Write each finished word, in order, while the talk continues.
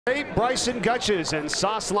Bryson Gutches and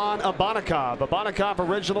Soslan Abanokov. Abanokov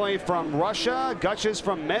originally from Russia, Gutches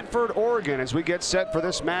from Medford, Oregon, as we get set for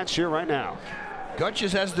this match here right now.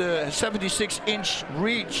 Gutches has the 76-inch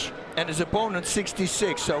reach and his opponent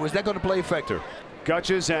 66, so is that going to play a factor?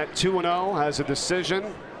 Gutches at 2-0 has a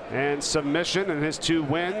decision and submission in his 2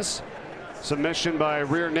 wins. Submission by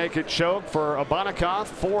rear naked choke for Abanokov,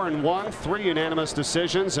 4-1, 3 unanimous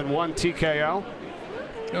decisions and 1 TKO.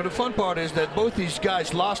 You know, the fun part is that both these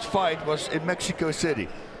guys' last fight was in Mexico City.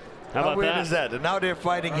 How weird is that? And now they're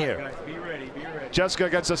fighting here. Guys, be ready, be ready. Jessica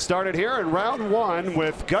gets us started here in round 1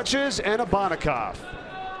 with Gutches and Abanokov.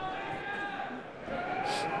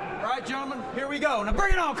 All right, gentlemen, here we go. Now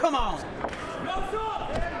bring it on, come on.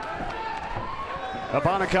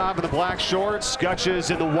 Abanokov in the black shorts, Gutches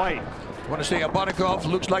in the white. I want to say Abanokov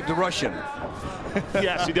looks like the Russian.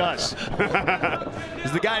 Yes, he does.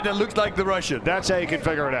 He's the guy that looks like the Russian. That's how you can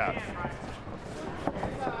figure it out.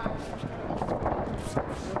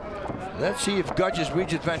 Let's see if Gutches'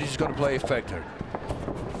 reach advantage is going to play a factor.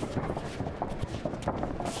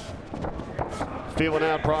 Feeling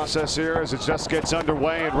out process here as it just gets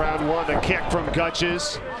underway in round 1. The kick from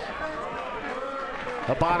Gutches.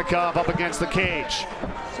 Abanokov up against the cage.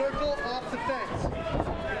 Circle off the fence.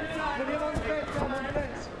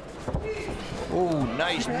 Oh,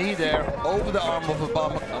 nice knee there over the arm of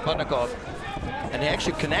Abanokov. And he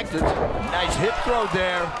actually connected. Nice hip throw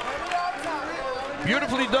there.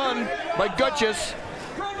 Beautifully done by Gutches.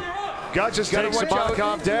 Gutches takes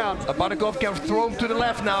Abanokov down. Abanokov can throw him to the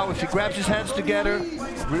left now. If he grabs his hands together,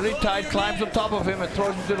 really tight, climbs on top of him and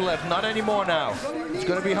throws him to the left. Not anymore now. It's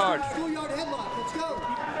going to be hard.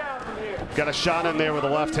 Got a shot in there with the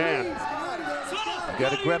left hand. You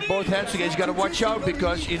got to grab both hands together. He's got to watch out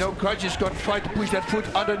because, you know, Gutches is going to try to push that foot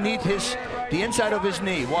underneath the inside of his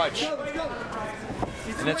knee. Watch.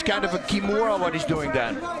 And it's kind of a kimura what he's doing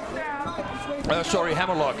then. Sorry,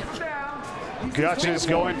 hammerlock. Gutches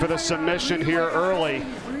going for the submission here early.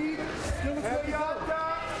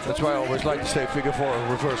 That's why I always like to say figure 4 or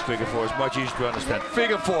reverse figure 4. It's much easier to understand.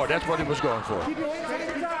 Figure 4, that's what he was going for.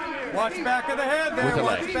 Watch back of the head there. With the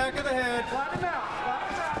Watch leg. back of the head.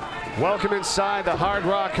 Welcome inside the Hard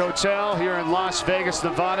Rock Hotel here in Las Vegas,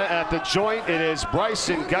 Nevada. At the joint, it is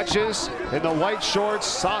Bryson Gutches in the white shorts,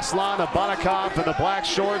 Soslan Abanokov in the black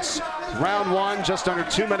shorts. Round 1, just under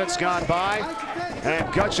 2 minutes gone by.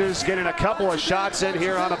 And Gutches getting a couple of shots in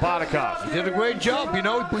here on Abanokov. He did a great job, you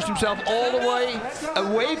know. He pushed himself all the way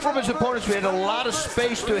away from his opponents. We had a lot of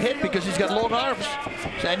space to hit because he's got long arms.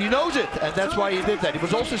 And he knows it, and that's why he did that. He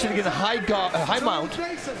was also sitting in a high mount,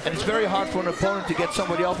 and it's very hard for an opponent to get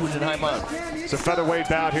somebody else who's in high mount. It's a featherweight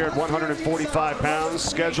bout here at 145 pounds,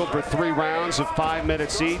 scheduled for 3 rounds of 5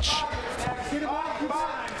 minutes each.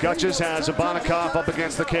 Gutches has Abanokov up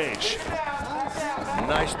against the cage.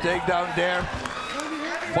 Nice takedown there.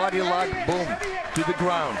 Body lock, boom, to the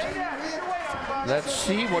ground. Let's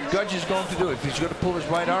see what Gutches is going to do. If he's going to pull his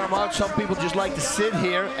right arm out, some people just like to sit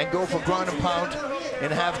here and go for ground and pound in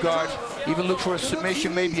half guard. Even look for a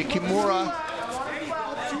submission, maybe a kimura,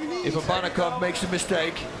 if Abanokov makes a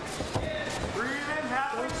mistake.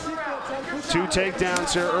 2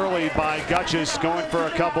 takedowns here early by Gutches, going for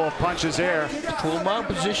a couple of punches there. Full mount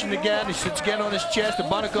position again. He sits again on his chest.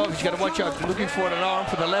 Abanokov, he's got to watch out. He's looking for an arm,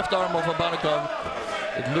 for the left arm of Abanokov,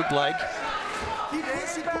 it looked like.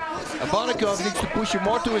 Abanokov needs to push him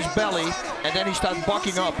more to his belly, and then he starts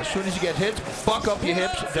bucking up. As soon as you get hit, buck up your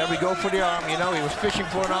hips. There we go for the arm. You know, he was fishing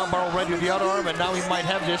for an arm bar already with the other arm, and now he might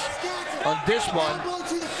have this on this one.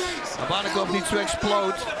 Abanokov needs to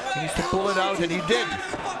explode. He needs to pull it out, and he did.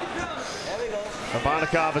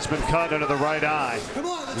 Abanokov has been cut under the right eye.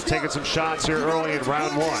 He's taking some shots here early in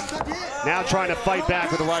round 1. Now trying to fight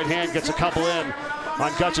back with the right hand, gets a couple in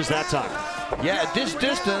on Gutches that time. Yeah, at this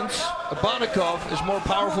distance, Abanokov is more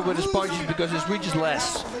powerful with his punches because his reach is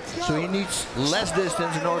less. So he needs less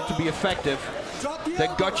distance in order to be effective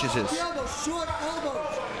than Gutches is.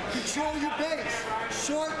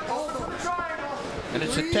 And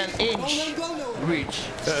it's a 10-inch reach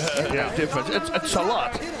difference. It's a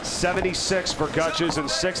lot. 76 for Gutches and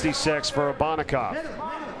 66 for Abanokov.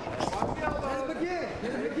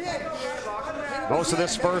 Most of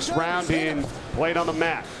this first round being played on the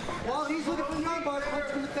mat.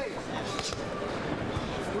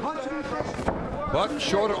 But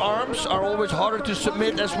shorter arms are always harder to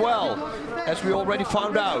submit as well, as we already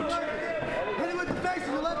found out.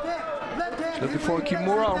 Looking for a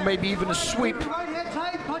kimura or maybe even a sweep.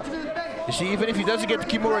 You see, even if he doesn't get the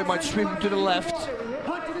kimura, he might sweep him to the left.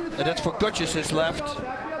 And that's for Gutches, his left.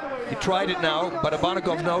 He tried it now, but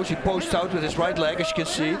Abanokov knows he posts out with his right leg, as you can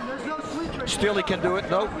see. Still he can do it,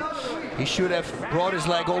 no. he should have brought his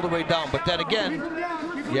leg all the way down. But then again,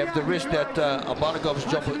 you have the risk that Abanokov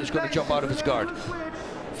is going to jump out of his guard.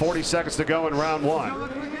 40 seconds to go in round one.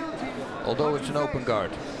 Although it's an open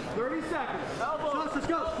guard. 30 seconds. Let's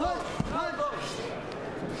go.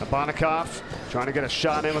 Abanokov trying to get a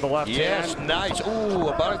shot in with the left hand. Yes, nice. Ooh,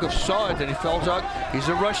 Abanokov saw it and he fell out. He's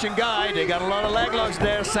a Russian guy. They got a lot of leg locks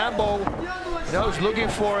there. Sambo, you know, he's looking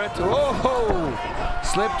for it. Oh,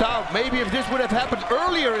 slipped out. Maybe if this would have happened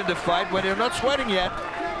earlier in the fight when they're not sweating yet,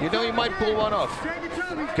 you know, he might pull one off.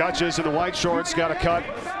 Gutches in the white shorts got a cut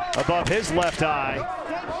above his left eye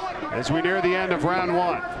as we near the end of round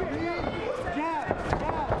one.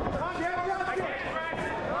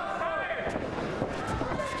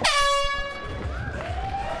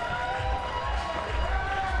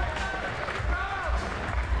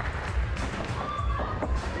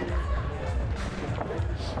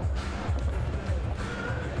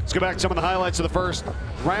 Let's go back to some of the highlights of the first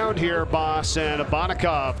round here, boss. And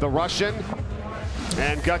Abanokov, the Russian,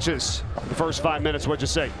 and Gutches, the first 5 minutes. What'd you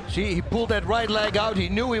say? See, he pulled that right leg out. He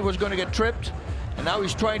knew he was going to get tripped. And now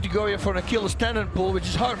he's trying to go here for an Achilles tendon pull, which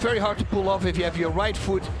is very hard to pull off if you have your right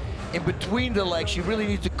foot in between the legs. You really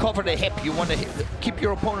need to cover the hip. You want to keep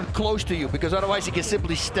your opponent close to you, because otherwise he can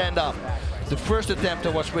simply stand up. The first attempt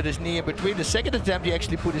was with his knee in between. The second attempt, he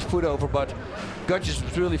actually put his foot over, but Gutches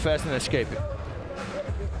was really fast in escaping.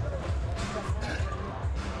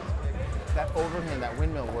 That overhand, that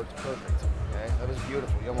windmill worked perfect. Okay, that was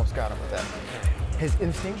beautiful. You almost got him with that. His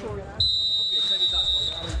instinctual reaction.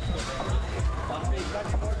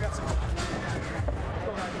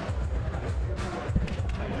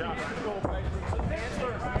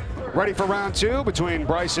 Ready for round two between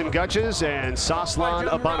Bryson Gutches and Soslan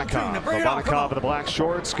Abanokov. Abanokov in the black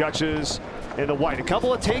shorts, Gutches in the white. A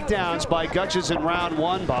couple of takedowns by Gutches in round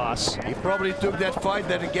one, boss. He probably took that fight,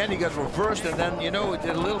 then again he got reversed, and then, you know, it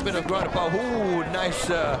did a little bit of ground and pound. Ooh, nice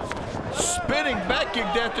spinning back kick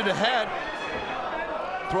there to the head.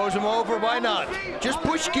 Throws him over, why not? Just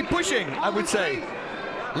push, keep pushing, I would say.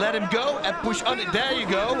 Let him go and push on it, there you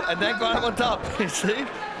go, and then go him on top, you see?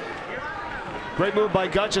 Great move by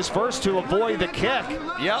Gutches first to avoid the kick.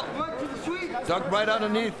 Yep, duck right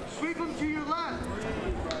underneath.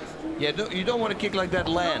 Yeah, you don't want to kick like that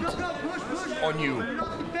land on you.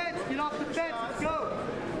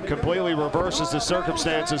 Completely reverses the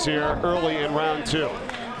circumstances here early in round two.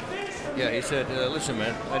 Yeah, he said, listen,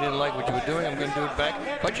 man, I didn't like what you were doing. I'm going to do it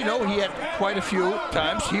back. But, you know, he had quite a few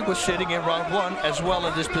times. He was sitting in round one as well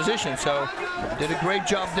in this position. So, did a great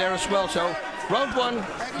job there as well. So, round one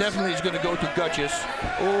definitely is going to go to Gutches.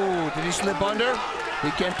 Oh, did he slip under?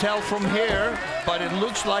 We can't tell from here, but it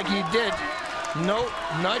looks like he did. No,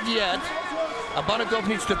 not yet. Abanokov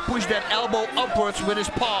needs to push that elbow upwards with his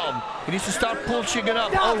palm. He needs to start pushing it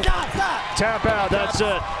up. Oh. Tap out, that's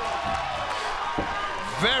it.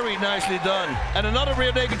 Very nicely done. And another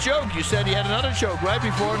rear naked choke. You said he had another choke right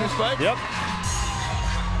before in this fight? Yep.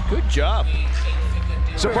 Good job.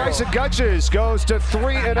 So Bryson Gutches goes to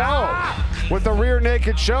 3-0 with the rear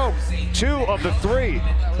naked choke. 2 of the 3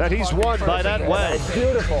 that he's won by that way.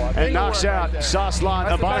 Beautiful. And knocks out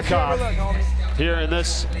Soslan Abanokov here in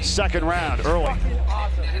this second round early.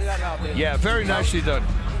 Yeah, very nicely done.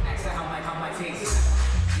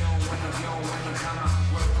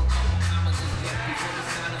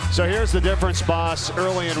 So here's the difference, boss,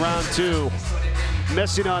 early in round two.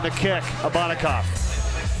 Missing on the kick, Abanokov.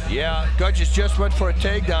 Yeah, Gutches just went for a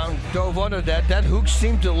takedown, dove under that. That hook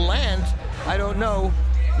seemed to land. I don't know.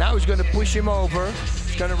 Now he's going to push him over.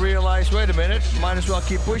 He's going to realize, wait a minute, might as well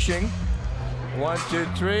keep pushing. 1, 2,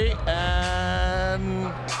 3,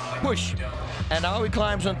 and push. And now he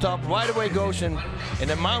climbs on top, right away goes in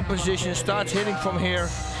a mount position, starts hitting from here.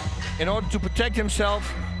 In order to protect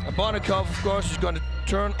himself, Abanokov, of course, is going to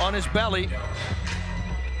turn on his belly.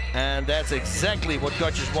 And that's exactly what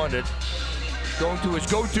Gutches wanted. Going to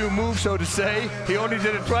his go-to move, so to say. He only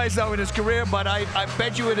did it twice now in his career, but I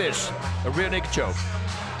bet you it is a rear naked choke.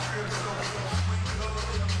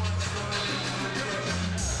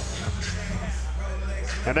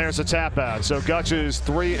 And there's a tap out. So Gutches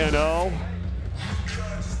 3-0.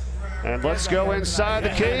 And let's go inside the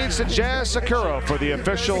cage to Jazz Sakura for the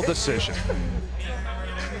official decision.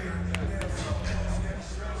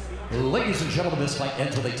 Ladies and gentlemen, this fight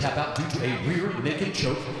ends with a tap out due to a rear naked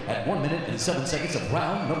choke at 1 minute and 7 seconds of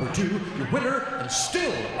round number 2. Your winner and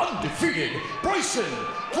still undefeated, Bryson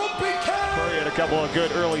from BK. Curry had a couple of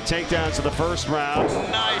good early takedowns in the first round.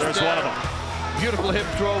 Nice. There's one of them. Beautiful hip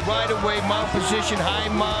throw right away, mount position, high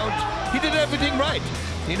mount. He did everything right.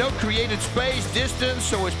 You know, created space, distance,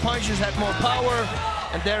 so his punches had more power.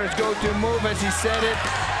 And there his go-to move, as he said it.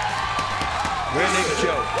 Rear naked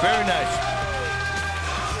choke. Very nice.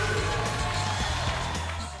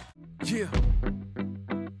 Yeah.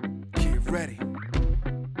 Get ready.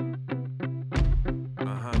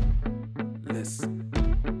 Listen.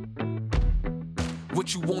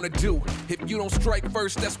 What you wanna do? If you don't strike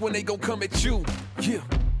first, that's when they gon' come at you. Yeah.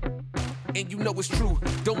 And you know it's true.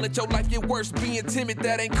 Don't let your life get worse. Being timid,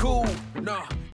 that ain't cool. Nah.